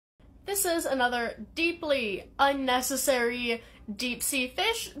This is another deeply unnecessary deep-sea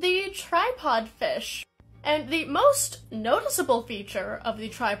fish, the tripod fish. And the most noticeable feature of the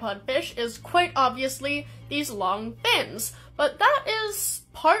tripod fish is quite obviously these long fins, but that is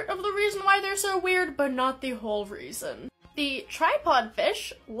part of the reason why they're so weird, but not the whole reason. The tripod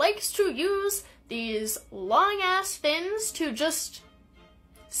fish likes to use these long-ass fins to just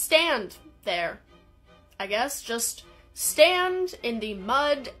stand there. I guess, just stand in the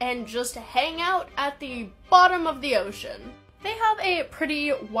mud and just hang out at the bottom of the ocean. They have a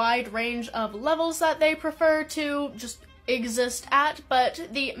pretty wide range of levels that they prefer to just exist at, but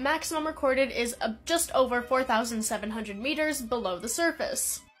the maximum recorded is just over 4,700 meters below the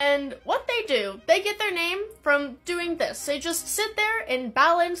surface. And what they do, they get their name from doing this. They just sit there and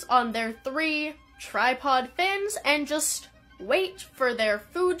balance on their 3 tripod fins and just wait for their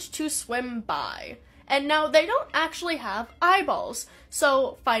food to swim by. And now they don't actually have eyeballs,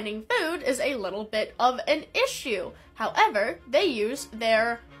 so finding food is a little bit of an issue. However, they use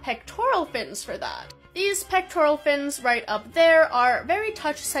their pectoral fins for that. These pectoral fins right up there are very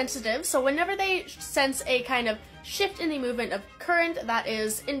touch sensitive, so whenever they sense a kind of shift in the movement of current that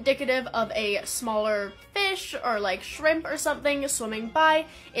is indicative of a smaller fish or like shrimp or something swimming by,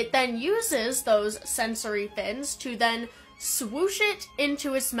 it then uses those sensory fins to then swoosh it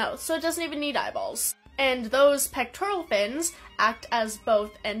into its mouth, so it doesn't even need eyeballs. And those pectoral fins act as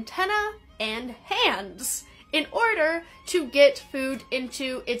both antenna and hands in order to get food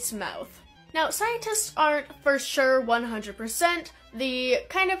into its mouth. Now, scientists aren't for sure 100% the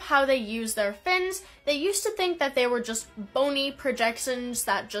kind of how they use their fins. They used to think that they were just bony projections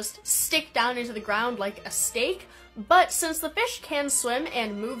that just stick down into the ground like a stake, but since the fish can swim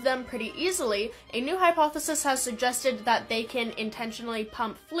and move them pretty easily, a new hypothesis has suggested that they can intentionally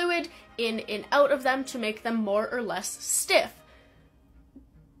pump fluid in and out of them to make them more or less stiff.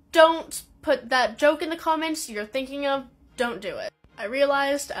 Don't put that joke in the comments you're thinking of, don't do it. I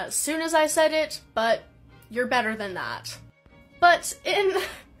realized as soon as I said it, but you're better than that. But in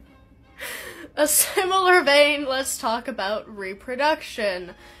a similar vein, let's talk about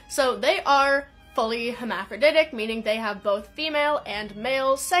reproduction. So they are fully hermaphroditic, meaning they have both female and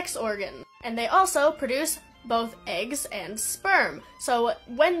male sex organs. And they also produce both eggs and sperm. So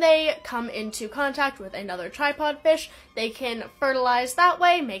when they come into contact with another tripod fish, they can fertilize that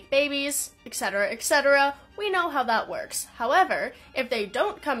way, make babies, etc., etc. We know how that works. However, if they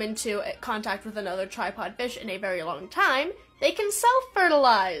don't come into contact with another tripod fish in a very long time, they can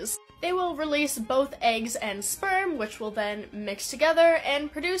self-fertilize. They will release both eggs and sperm, which will then mix together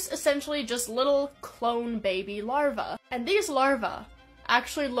and produce essentially just little clone baby larvae. And these larvae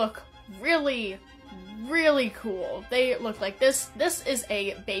actually look really cool. They look like this. This is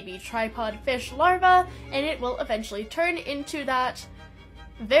a baby tripod fish larva, and it will eventually turn into that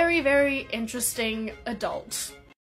very interesting adult.